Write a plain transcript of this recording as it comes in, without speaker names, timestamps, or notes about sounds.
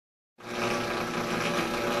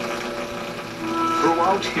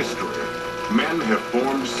Throughout history, men have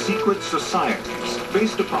formed secret societies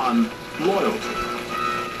based upon loyalty,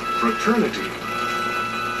 fraternity,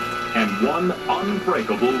 and one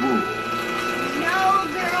unbreakable rule. No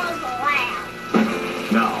girls allowed.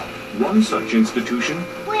 Now, one such institution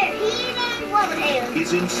We're heathen women.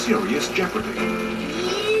 is in serious jeopardy.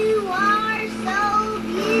 You are so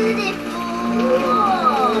beautiful.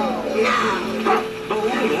 No. The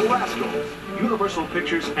Little Rascals. Universal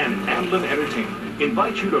Pictures and Amblin Entertainment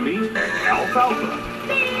invite you to meet Alfalfa,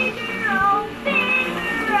 Big girl,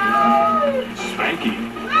 big girl. Spanky,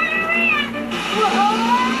 Whoa.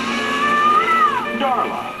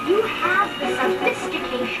 Darla, You have the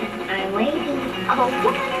sophistication and waiting of a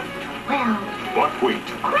woman of 12. Buckwheat,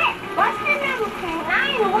 Quick, what's the number for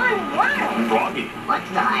 911? Froggy, What's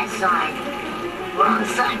the high side? Wrong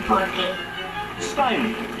side, Porky.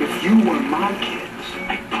 Stymie, If you were my kids,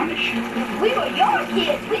 I'd punish you. If we were your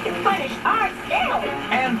kids, we could punish ourselves.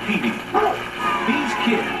 and Phoebe. These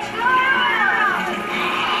kids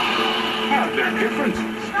have their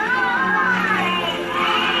differences,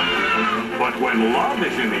 but when love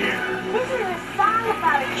is in the air, This is a song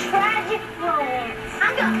about a tragic romance.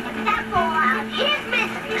 I'm gonna put that boy out his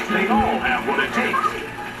business. they all have what it takes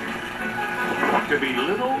to be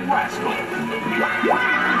little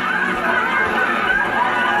rascals.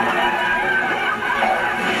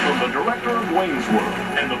 From the director of Wayne's World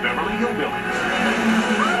and the Beverly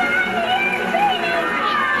Hillbillies,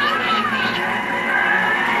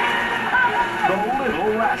 the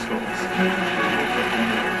Little Rascals.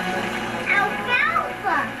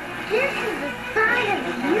 Alfalfa! This is a side of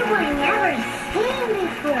you I never seen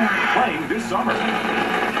before. Playing this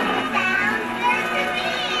summer.